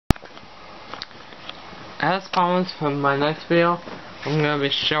as promised for my next video, I'm going to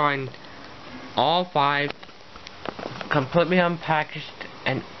be showing all 5 completely unpackaged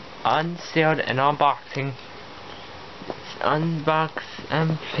and unsealed and unboxing, unsealed,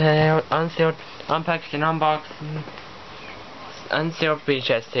 unpackaged and unboxing, unsealed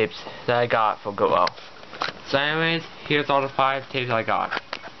VHS tapes that I got for Goodwill. So anyways, here's all the 5 tapes I got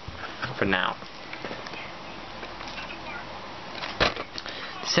for now.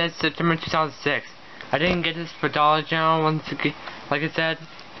 It says September 2006. I didn't get this for Dollar General once again, like I said,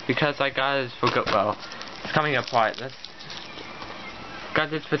 because I got this for Goodwill. It's coming apart. Got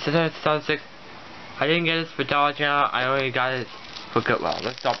this for September 2006. I didn't get this for Dollar General. I only got it for Goodwill.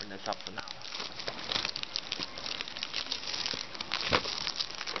 Let's open this up for now.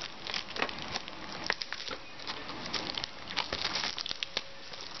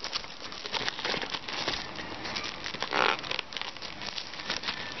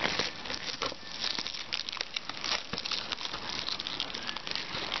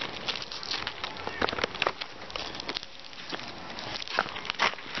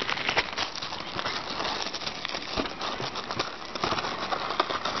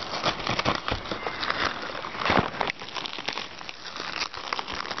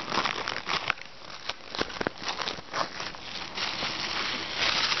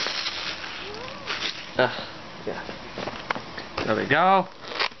 Yeah. There we go.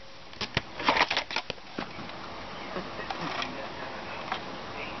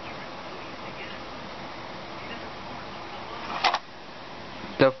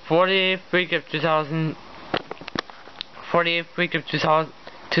 The 48th week of 2004. The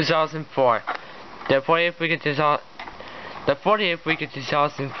 48th week of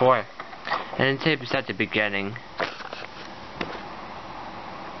 2004. And the tape is at the beginning.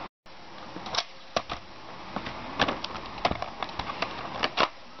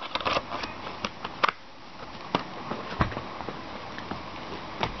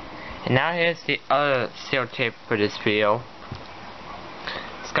 And now here's the other sealed tape for this video.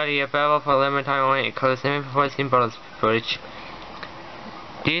 It's got to be available for a limited time only. It includes image voicing bonus footage.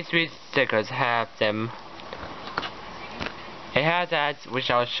 These 3 stickers have them. It has ads which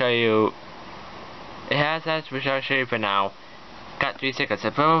I'll show you. For now. Got 3 stickers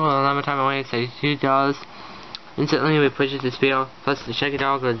available for a limited time only. Say $2. Instantly we purchase this video. Plus the check it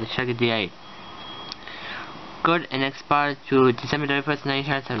out goes the check it DA. Good and expired to December 31st,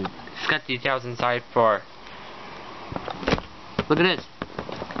 1997. It's got details inside for. Look at this.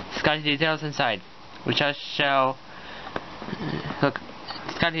 It's got details inside, which I'll show. Look,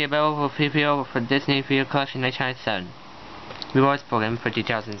 it's got the available PPO for Disney Video Collection 1997. Rewards program for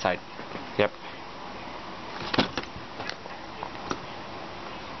details inside. Yep.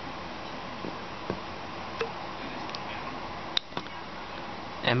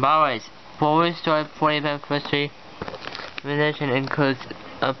 And by the way, Forward Story 40th anniversary edition includes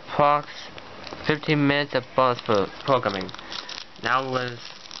approx 15 minutes of bonus for programming. Now let's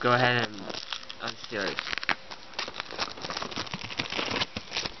go ahead and unseal it.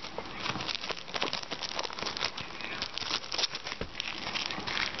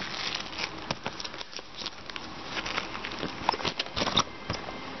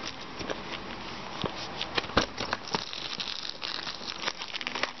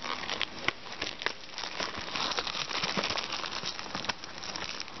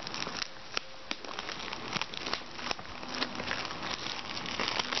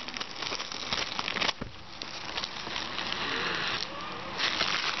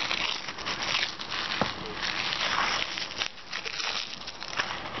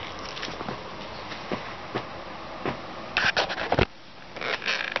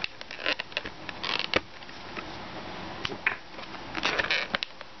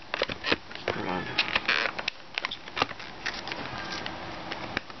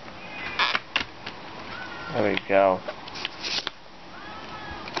 There we go.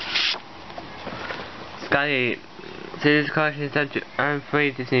 Scotty, this collection is set to earn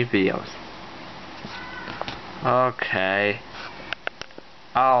free Disney videos. Okay.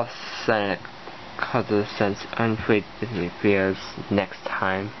 I'll send it because it says earn free Disney videos next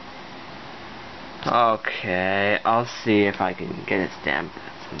time. Okay, I'll see if I can get it stamped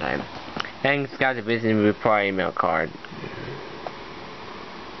sometime. And it's got the Disney reply email card.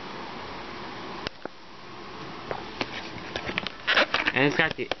 And it's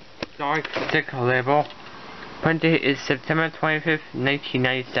got the dark sticker label. Printed is September 25th,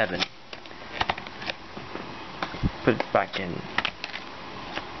 1997. Put it back in.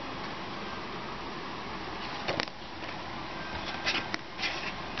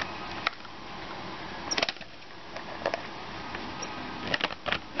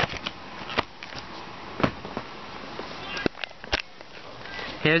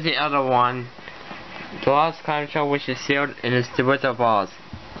 Here's the other one. The last card show which is sealed and it's the Wizard of Oz.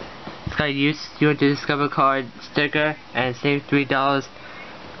 It's got a use your Discover card sticker and save $3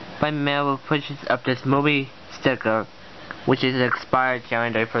 by mail with purchase of this movie sticker, which is expired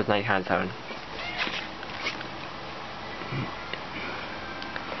January 1st, 1997.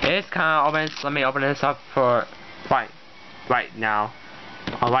 It is kind of open. Let me open this up for right now.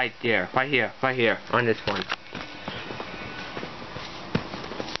 Oh, right here, right here, on this one.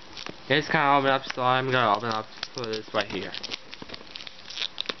 It's kind of open up, so I'm gonna open up for this right here.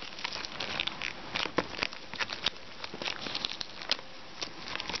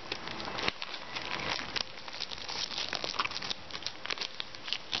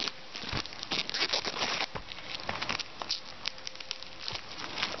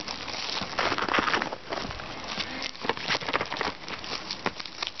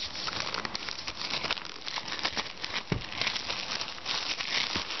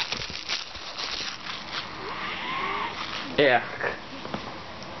 Yeah.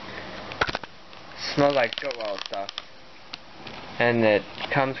 Smells like goodwill stuff. And it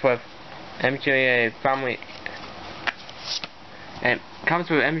comes with MGA family. And comes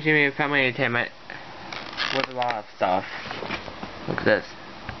with MGA family entertainment with a lot of stuff. Look at this.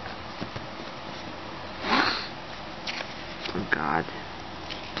 Oh God.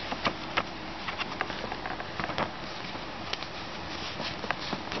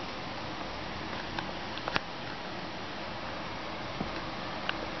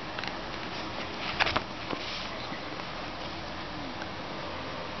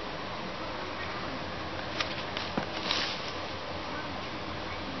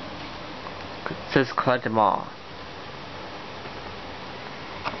 It says collect them all.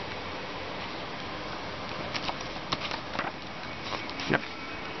 Yep.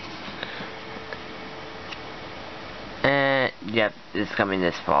 And yep, it's coming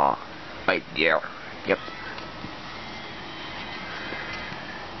this fall. Right there. Yep.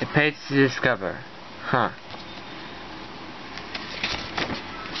 The page to discover. Huh.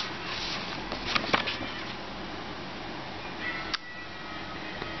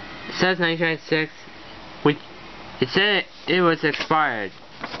 It says 1996, which it said it was expired.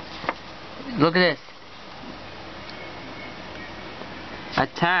 Look at this.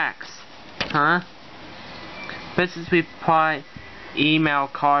 Attacks. Huh? Business reply email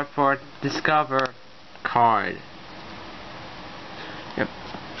card for Discover card. Yep.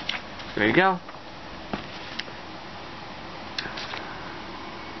 There you go.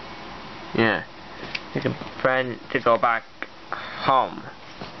 Yeah. Take a friend to go back home.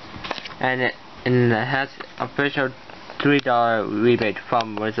 And it has official $3 rebate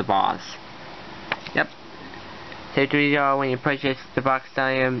from Wizard of Oz. Yep. Save $3 when you purchase the box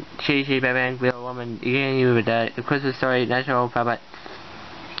volume Cheesy Baby Real Woman. You can use the Christmas Story Natural Puppet.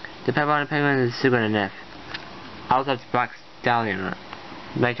 The Pepper on the Penguin is super enough. Also the Black Stallion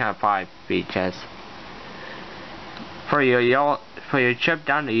 1905 VHS. For your trip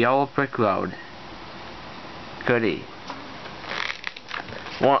down the Yellow Brick Road. Goodie.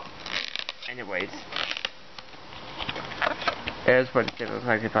 Well, anyways, here's what it looks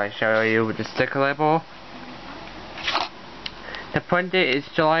like if I show you with the sticker label. The print date is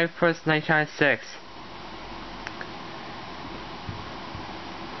July 1st, 1996.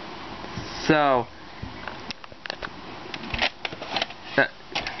 So,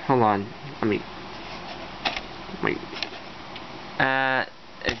 hold on, let me, wait,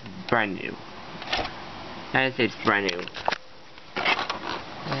 it's brand new. I say it's brand new.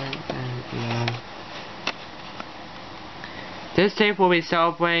 This tape will be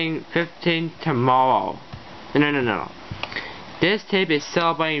celebrating 15 tomorrow. No. This tape is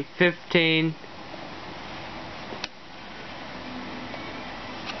celebrating 15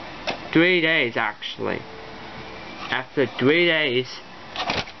 3 days actually. After 3 days,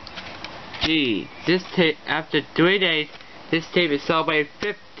 gee, this tape after 3 days, this tape is celebrating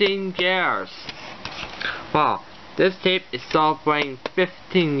 15 years. Wow, this tape is celebrating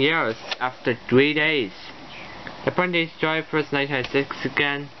 15 years after 3 days. The print date is July 1st, 1996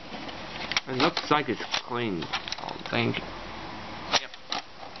 again. It looks like it's clean. I don't think. Yep.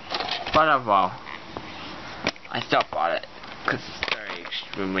 But overall, I still bought it because it's very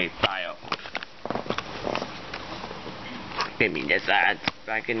extremely viable. Give me this ad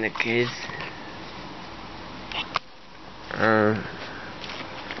back in the case.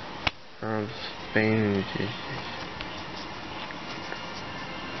 Spain.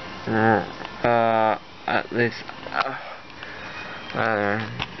 At least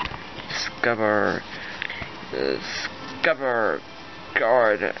discover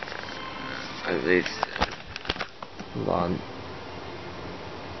guard at least. Hold on.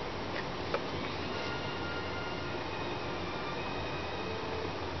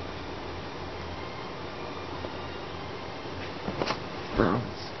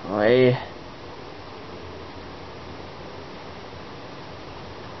 Sorry.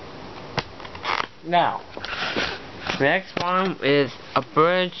 Now, the next one is a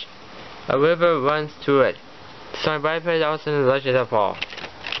bridge. A river runs through it. Starring by Peter Olsen and Legend of Paul.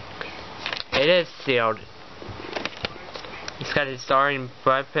 It is sealed. It's got a starring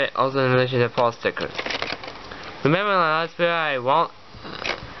Brad Pitt, also in Legend of Paul sticker. Remember in the last video I won't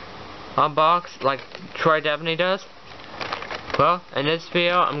unbox like Troy definitely does? Well, in this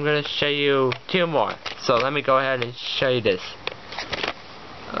video I'm going to show you 2 more. So let me go ahead and show you this.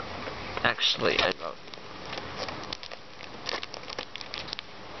 Actually, I don't.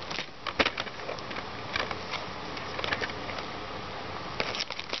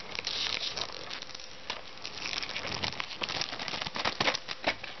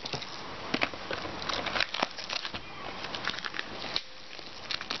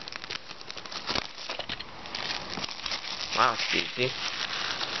 Wow, it's easy.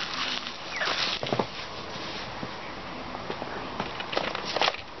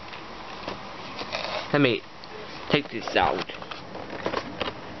 Let me take this out.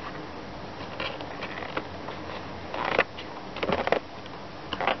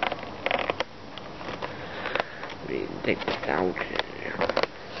 Let me take this out.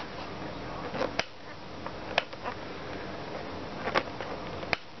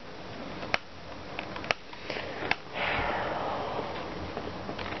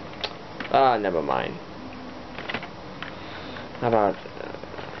 Ah, never mind. How about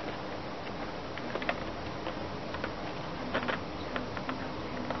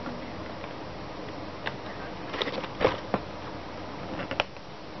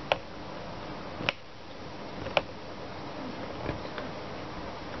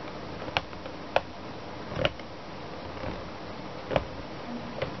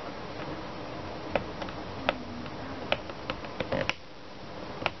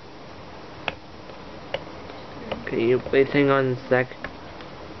can you please hang on a sec?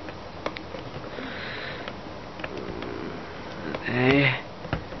 Okay.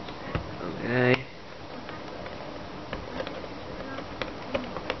 Okay.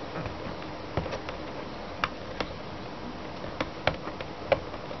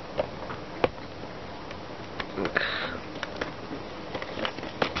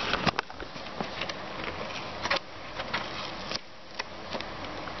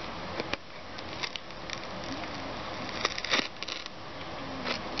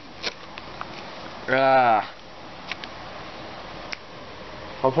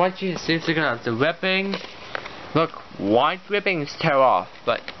 I want you to see the ripping. Look, white rippings tear off,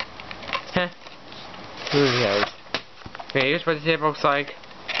 but who knows? Okay, here's what the tape looks like.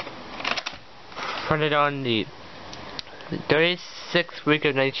 Put it on the 36th week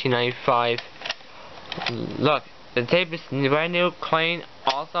of 1995. Look, the tape is brand new, clean,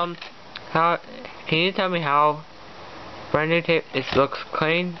 awesome. How can you tell me how brand new tape looks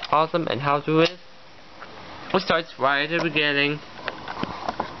clean, awesome, and how to it is? It starts right at the beginning.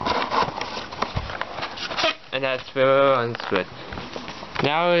 And that's where runs good.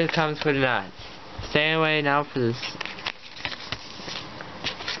 Now it comes with that. Stay away now for this.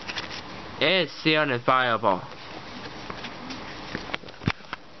 It is sealed and fireable.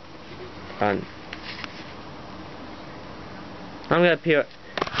 Fun. I'm gonna peel it.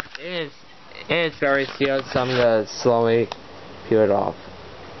 It is very sealed, so I'm gonna slowly peel it off.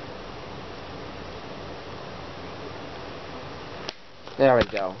 There we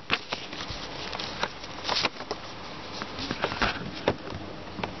go.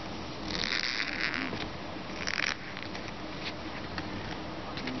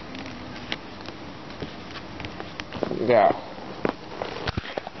 Go.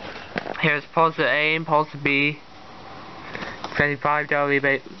 Here's pulse A and pulse B. $25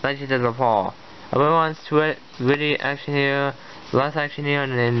 rebate, Legend of Paul. Everyone's to it, really action here, less action here,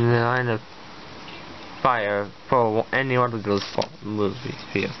 and then the line of fire for any one of those movies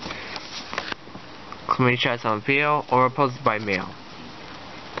here. Screenshots on video or posted by mail.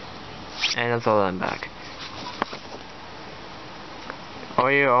 And that's all I'm back.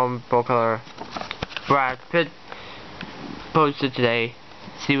 Or your own full color Brad Pitt posted today.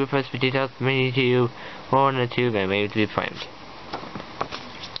 See what first for details, many to you, more than 2 and maybe to be framed.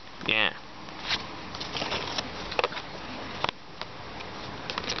 Yeah.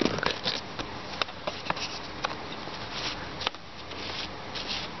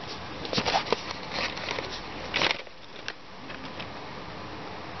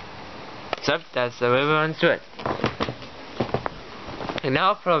 So that's the way we run to it. And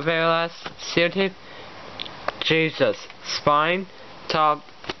now for the very last seal tape. Jesus. Spine, top,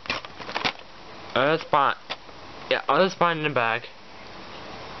 other spine in the back,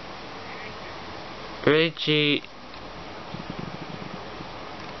 Richie.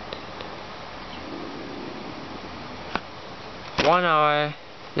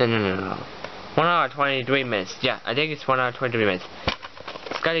 No. 1 hour 23 minutes. Yeah, I think it's 1 hour 23 minutes.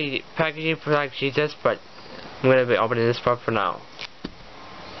 It's got a packaging for like Jesus, but I'm gonna be opening this part for now.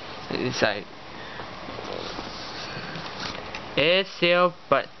 Inside. It is sealed,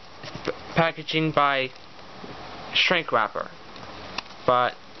 but packaging by shrink wrapper.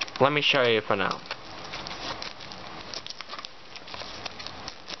 But let me show you for now.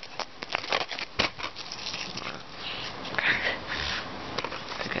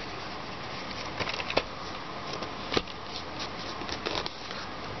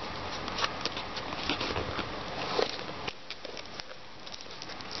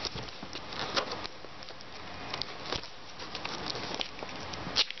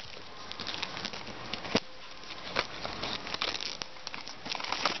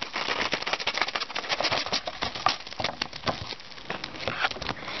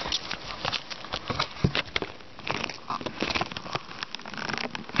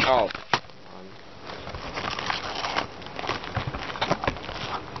 Oh.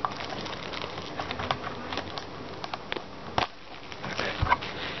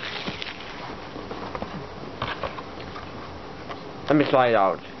 Let me slide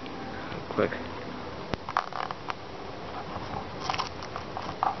out. Quick.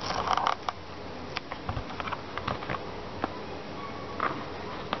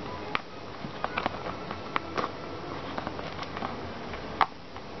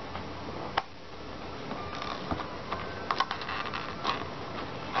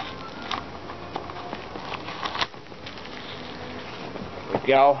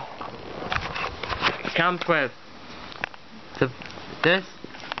 Go. It comes with this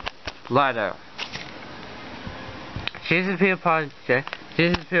letter. Jesus Peel Project.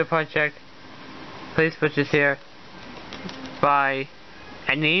 Jesus Peel Project. Please put this here. By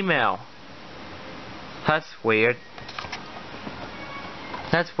an email. That's weird.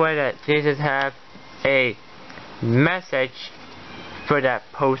 That's weird that Jesus have a message for that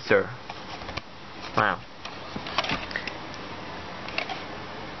poster. Wow.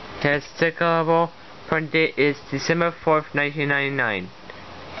 His stickable print date is December 4th, 1999.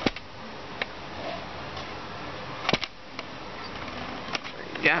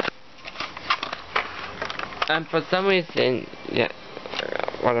 Yeah. And for some reason, yeah,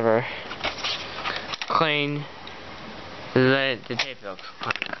 whatever. Clean. The tape looks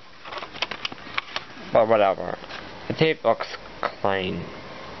clean. But whatever. The tape looks clean.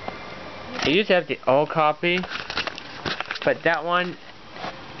 I used to have the old copy, but that one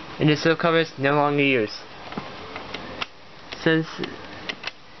and the silk cover is no longer used, since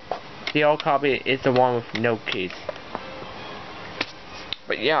the old copy is the one with no keys.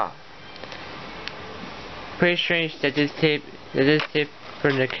 But yeah, pretty strange that this tape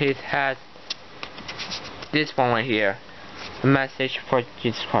from the case has this one right here, a message for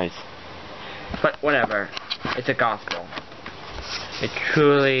Jesus Christ. But whatever, it's a gospel. It's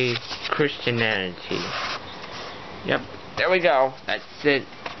truly Christianity. Yep, there we go. That's it.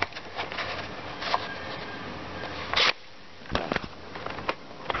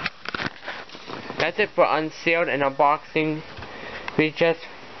 That's it for unsealed and unboxing VHS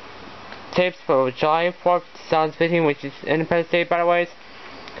tapes for July 4th, 2015, which is Independence Day, by the way.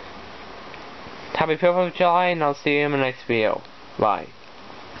 Happy 4th of July, and I'll see you in the next video. Bye.